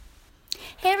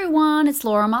everyone, it's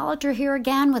Laura Molitor here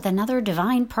again with another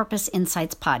Divine Purpose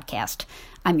Insights podcast.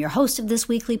 I'm your host of this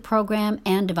weekly program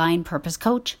and Divine Purpose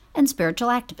coach and spiritual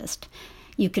activist.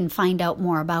 You can find out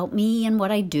more about me and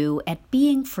what I do at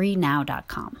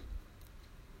beingfreenow.com.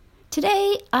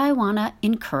 Today, I want to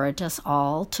encourage us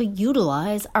all to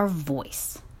utilize our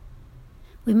voice.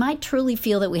 We might truly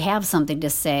feel that we have something to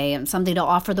say and something to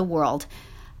offer the world,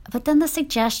 but then the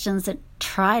suggestions that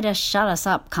try to shut us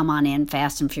up come on in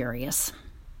fast and furious.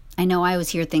 I know I always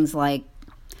hear things like,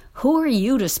 who are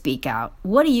you to speak out?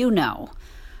 What do you know?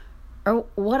 Or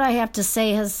what I have to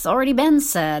say has already been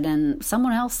said and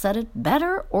someone else said it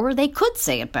better, or they could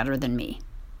say it better than me.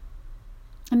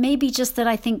 And maybe just that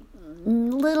I think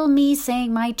little me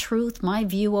saying my truth, my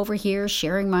view over here,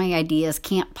 sharing my ideas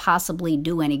can't possibly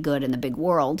do any good in the big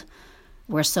world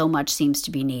where so much seems to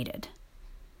be needed.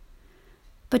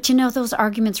 But those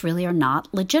arguments really are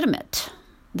not legitimate.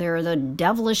 They're the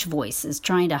devilish voices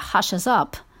trying to hush us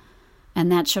up, and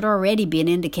that should already be an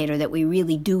indicator that we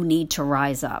really do need to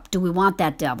rise up. Do we want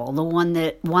that devil, the one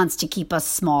that wants to keep us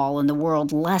small and the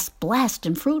world less blessed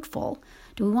and fruitful?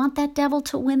 Do we want that devil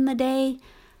to win the day,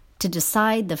 to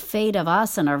decide the fate of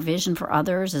us and our vision for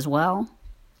others as well?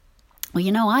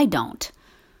 Well, I don't.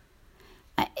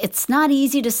 It's not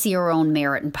easy to see our own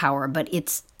merit and power, but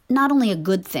it's not only a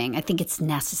good thing, I think it's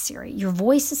necessary. Your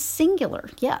voice is singular,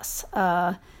 yes,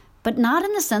 but not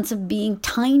in the sense of being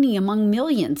tiny among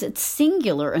millions. It's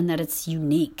singular in that it's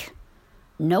unique.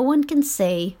 No one can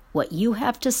say what you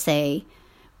have to say,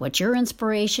 what your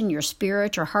inspiration, your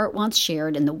spirit, your heart wants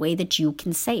shared in the way that you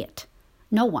can say it.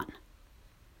 No one.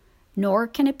 Nor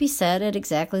can it be said at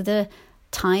exactly the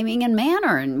timing and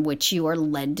manner in which you are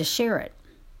led to share it.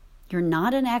 You're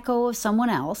not an echo of someone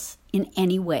else in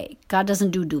any way. God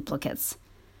doesn't do duplicates.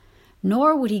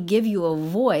 Nor would he give you a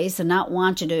voice and not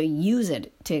want you to use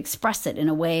it, to express it in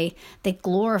a way that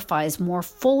glorifies more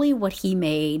fully what he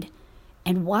made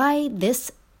and why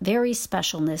this very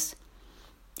specialness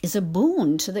is a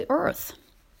boon to the earth.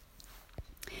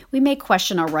 We may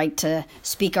question our right to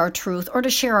speak our truth or to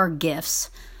share our gifts.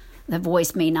 The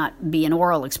voice may not be an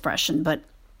oral expression, but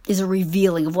is a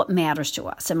revealing of what matters to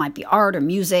us. It might be art or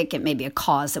music. It may be a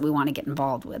cause that we want to get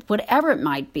involved with. Whatever it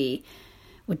might be,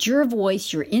 what your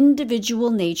voice, your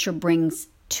individual nature brings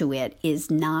to it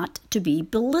is not to be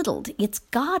belittled. It's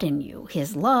God in you,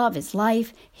 his love, his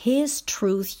life, his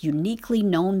truth uniquely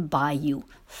known by you,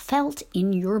 felt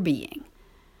in your being.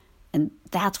 And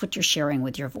that's what you're sharing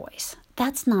with your voice.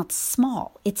 That's not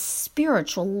small. It's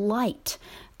spiritual light,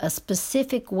 a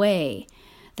specific way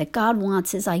that God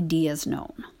wants his ideas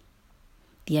known.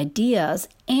 The ideas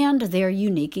and their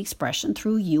unique expression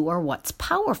through you are what's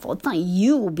powerful. It's not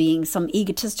you being some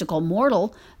egotistical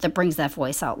mortal that brings that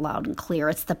voice out loud and clear.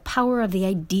 It's the power of the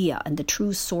idea and the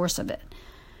true source of it,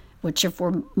 which if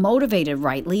we're motivated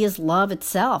rightly is love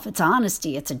itself. It's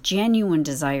honesty. It's a genuine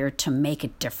desire to make a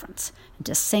difference and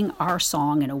to sing our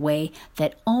song in a way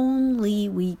that only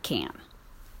we can.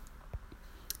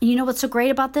 You know what's so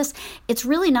great about this? It's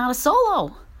really not a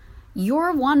solo.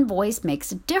 Your one voice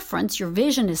makes a difference. Your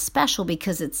vision is special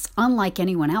because it's unlike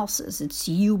anyone else's. It's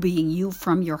you being you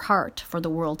from your heart for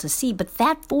the world to see. But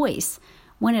that voice,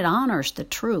 when it honors the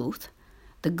truth,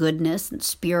 the goodness and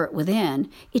spirit within,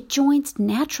 it joins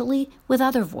naturally with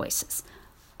other voices,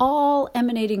 all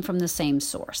emanating from the same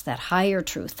source, that higher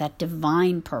truth, that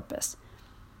divine purpose.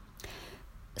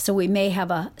 So we may have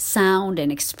a sound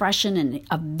and expression and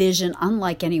a vision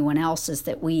unlike anyone else's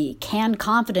that we can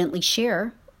confidently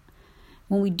share.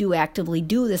 When we do actively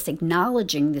do this,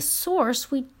 acknowledging this source,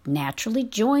 we naturally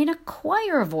join a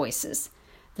choir of voices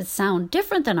that sound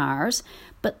different than ours,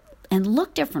 and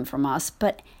look different from us,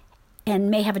 and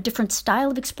may have a different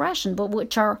style of expression, but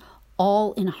which are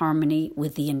all in harmony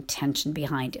with the intention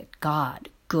behind it. God,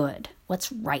 good,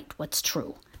 what's right, what's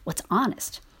true, what's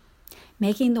honest.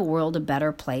 Making the world a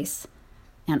better place,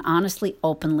 and honestly,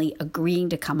 openly agreeing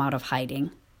to come out of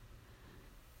hiding,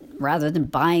 rather than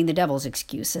buying the devil's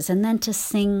excuses, and then to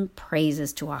sing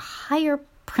praises to a higher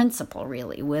principle,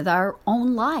 really, with our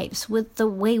own lives, with the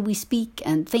way we speak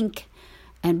and think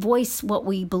and voice what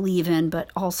we believe in, but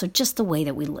also just the way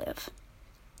that we live.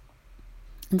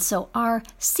 And so our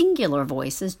singular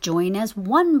voices join as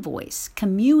one voice,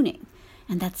 communing,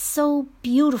 and that's so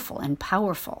beautiful and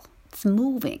powerful. It's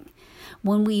moving.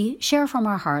 When we share from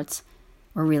our hearts,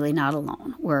 we're really not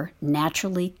alone. We're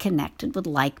naturally connected with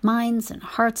like minds and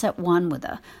hearts at one with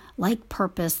a like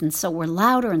purpose, and so we're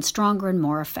louder and stronger and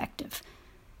more effective.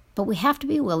 But we have to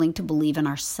be willing to believe in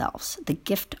ourselves, the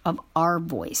gift of our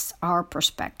voice, our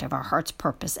perspective, our heart's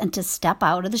purpose, and to step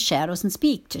out of the shadows and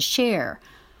speak, to share,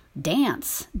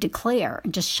 dance, declare,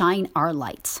 and just shine our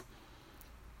lights.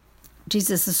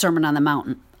 Jesus' Sermon on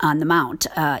the Mount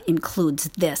includes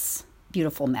this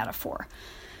beautiful metaphor.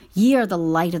 Ye are the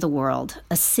light of the world.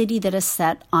 A city that is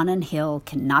set on an hill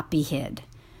cannot be hid.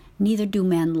 Neither do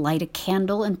men light a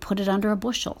candle and put it under a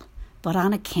bushel, but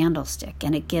on a candlestick,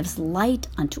 and it gives light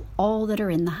unto all that are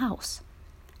in the house.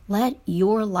 Let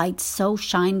your light so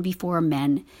shine before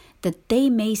men that they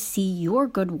may see your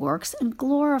good works and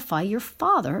glorify your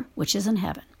Father which is in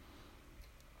heaven.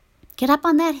 Get up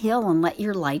on that hill and let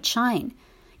your light shine.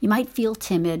 You might feel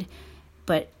timid,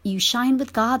 but you shine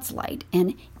with God's light,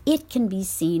 and it can be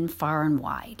seen far and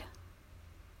wide.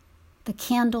 The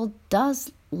candle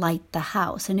does light the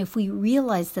house, and if we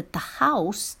realize that the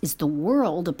house is the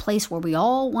world, a place where we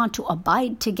all want to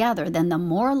abide together, then the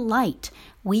more light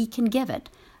we can give it,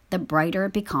 the brighter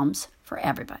it becomes for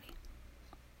everybody.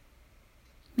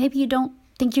 Maybe you don't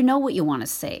think you know what you want to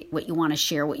say, what you want to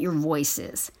share, what your voice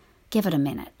is. Give it a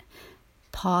minute.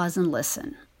 Pause and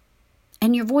listen.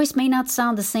 And your voice may not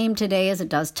sound the same today as it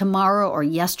does tomorrow or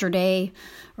yesterday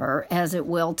or as it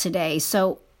will today.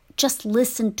 So just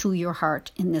listen to your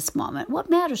heart in this moment.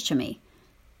 What matters to me?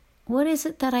 What is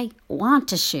it that I want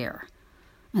to share?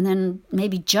 And then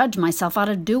maybe judge myself out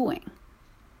of doing.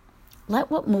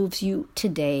 Let what moves you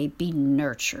today be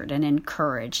nurtured and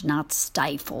encouraged, not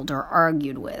stifled or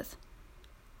argued with.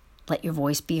 Let your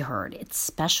voice be heard. It's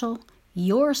special.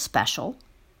 You're special.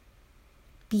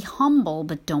 Be humble,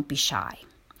 but don't be shy.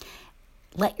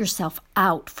 Let yourself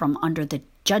out from under the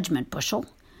judgment bushel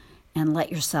and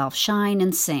let yourself shine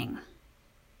and sing.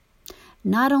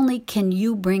 Not only can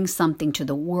you bring something to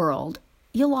the world,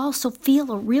 you'll also feel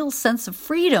a real sense of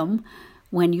freedom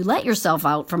when you let yourself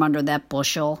out from under that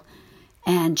bushel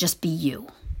and just be you.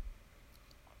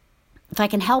 If I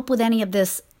can help with any of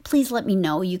this, please let me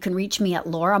know. You can reach me at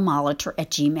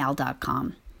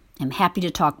lauramolitor@gmail.com. I'm happy to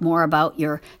talk more about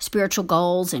your spiritual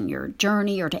goals and your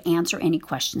journey or to answer any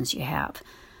questions you have.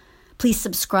 Please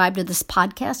subscribe to this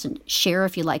podcast and share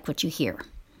if you like what you hear.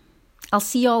 I'll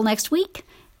see you all next week.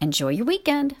 Enjoy your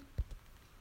weekend.